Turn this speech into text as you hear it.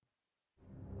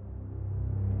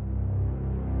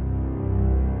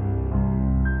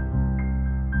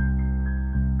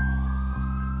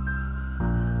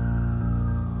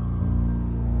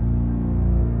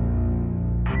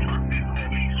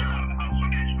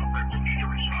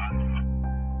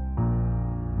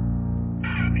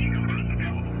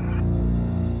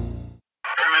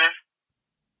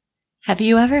Have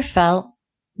you ever felt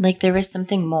like there was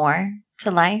something more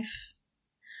to life?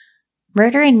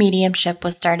 Murder and Mediumship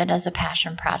was started as a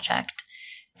passion project,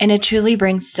 and it truly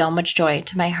brings so much joy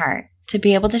to my heart to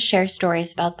be able to share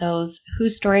stories about those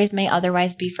whose stories may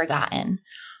otherwise be forgotten,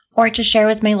 or to share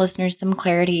with my listeners some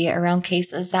clarity around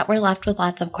cases that were left with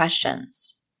lots of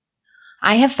questions.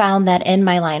 I have found that in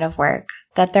my line of work,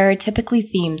 that there are typically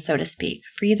themes, so to speak,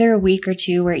 for either a week or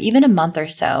two or even a month or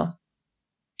so.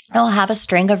 I'll have a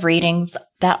string of readings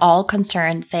that all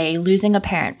concern, say, losing a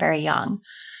parent very young,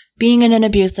 being in an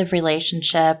abusive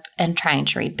relationship and trying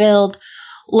to rebuild,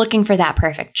 looking for that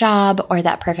perfect job or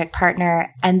that perfect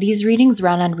partner, and these readings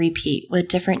run on repeat with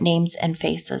different names and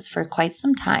faces for quite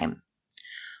some time.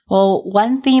 Well,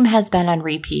 one theme has been on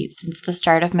repeat since the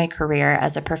start of my career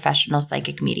as a professional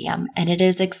psychic medium, and it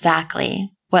is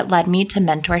exactly what led me to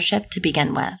mentorship to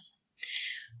begin with.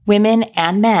 Women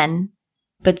and men,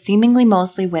 but seemingly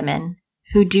mostly women,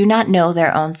 who do not know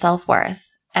their own self-worth,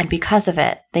 and because of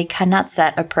it, they cannot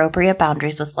set appropriate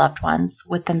boundaries with loved ones,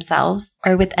 with themselves,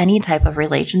 or with any type of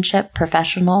relationship,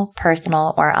 professional,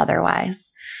 personal, or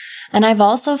otherwise. And I've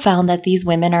also found that these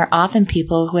women are often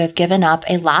people who have given up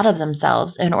a lot of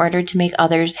themselves in order to make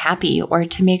others happy or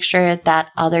to make sure that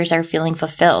others are feeling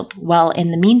fulfilled, while in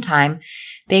the meantime,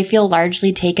 they feel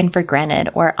largely taken for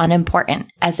granted or unimportant,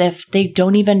 as if they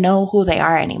don't even know who they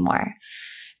are anymore.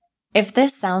 If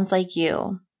this sounds like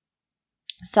you,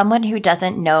 someone who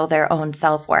doesn't know their own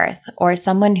self-worth, or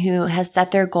someone who has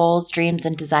set their goals, dreams,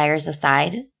 and desires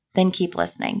aside, then keep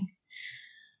listening.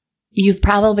 You've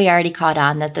probably already caught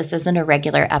on that this isn't a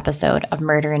regular episode of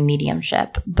Murder and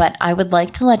Mediumship, but I would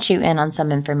like to let you in on some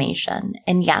information.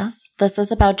 And yes, this is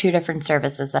about two different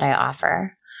services that I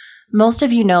offer. Most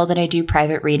of you know that I do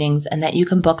private readings and that you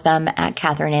can book them at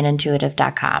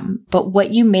KatherineAndIntuitive.com. But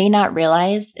what you may not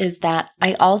realize is that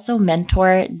I also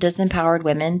mentor disempowered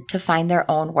women to find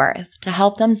their own worth, to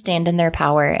help them stand in their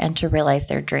power and to realize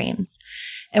their dreams.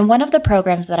 And one of the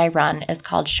programs that I run is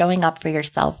called Showing Up for Your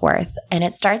Self-Worth, and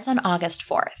it starts on August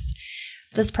 4th.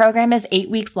 This program is 8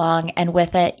 weeks long, and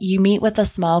with it, you meet with a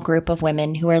small group of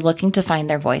women who are looking to find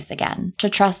their voice again, to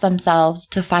trust themselves,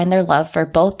 to find their love for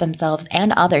both themselves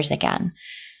and others again.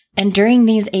 And during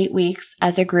these 8 weeks,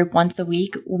 as a group once a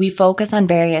week, we focus on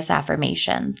various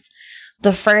affirmations.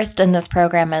 The first in this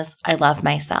program is, I love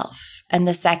myself. And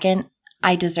the second,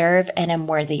 I deserve and am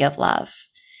worthy of love.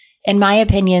 In my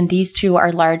opinion, these two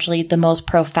are largely the most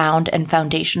profound and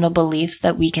foundational beliefs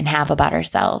that we can have about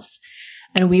ourselves.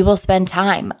 And we will spend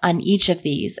time on each of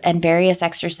these and various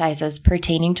exercises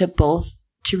pertaining to both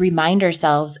to remind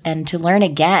ourselves and to learn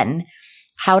again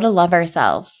how to love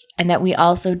ourselves, and that we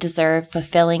also deserve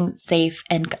fulfilling, safe,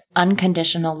 and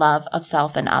unconditional love of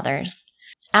self and others.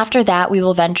 After that, we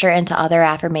will venture into other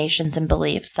affirmations and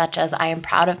beliefs such as I am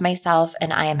proud of myself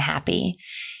and I am happy.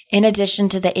 In addition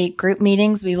to the 8 group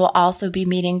meetings, we will also be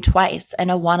meeting twice in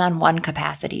a one-on-one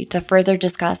capacity to further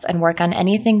discuss and work on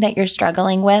anything that you're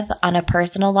struggling with on a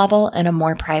personal level in a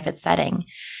more private setting.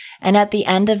 And at the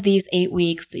end of these 8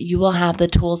 weeks, you will have the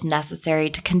tools necessary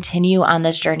to continue on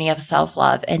this journey of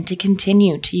self-love and to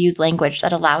continue to use language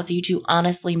that allows you to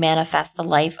honestly manifest the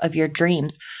life of your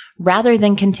dreams, rather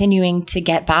than continuing to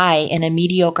get by in a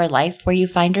mediocre life where you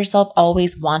find yourself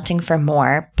always wanting for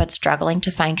more, but struggling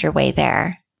to find your way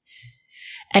there.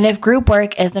 And if group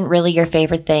work isn't really your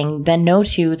favorite thing, then know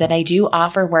too that I do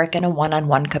offer work in a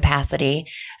one-on-one capacity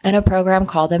in a program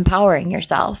called Empowering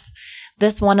Yourself.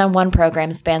 This one-on-one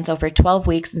program spans over 12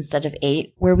 weeks instead of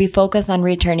 8, where we focus on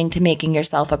returning to making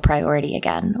yourself a priority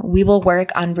again. We will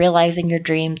work on realizing your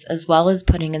dreams as well as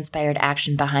putting inspired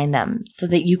action behind them so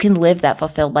that you can live that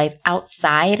fulfilled life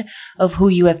outside of who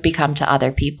you have become to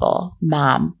other people,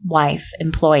 mom, wife,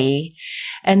 employee.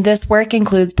 And this work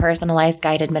includes personalized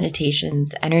guided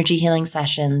meditations, energy healing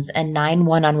sessions, and 9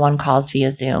 one-on-one calls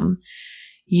via Zoom.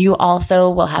 You also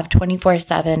will have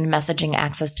 24/7 messaging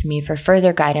access to me for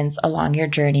further guidance along your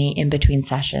journey in between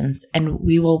sessions, and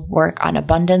we will work on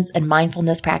abundance and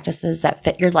mindfulness practices that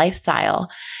fit your lifestyle.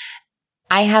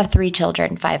 I have 3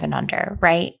 children, 5 and under,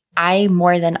 right? I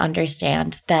more than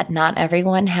understand that not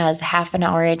everyone has half an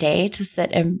hour a day to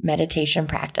sit in meditation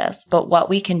practice, but what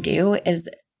we can do is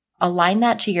align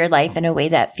that to your life in a way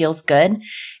that feels good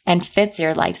and fits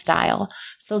your lifestyle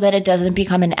so that it doesn't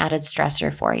become an added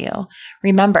stressor for you.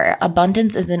 Remember,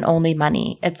 abundance isn't only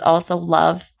money. It's also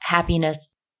love, happiness,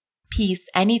 peace,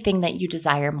 anything that you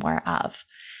desire more of.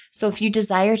 So if you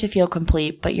desire to feel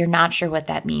complete, but you're not sure what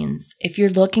that means, if you're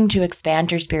looking to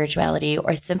expand your spirituality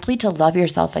or simply to love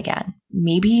yourself again,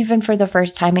 maybe even for the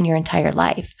first time in your entire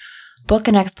life, book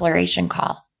an exploration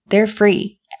call. They're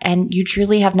free and you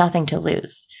truly have nothing to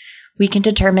lose. We can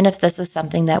determine if this is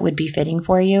something that would be fitting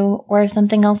for you or if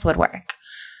something else would work.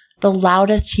 The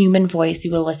loudest human voice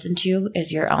you will listen to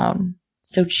is your own.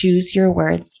 So choose your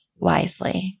words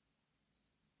wisely.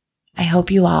 I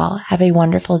hope you all have a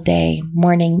wonderful day,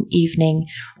 morning, evening,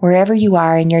 wherever you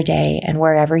are in your day and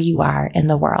wherever you are in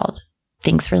the world.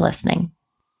 Thanks for listening.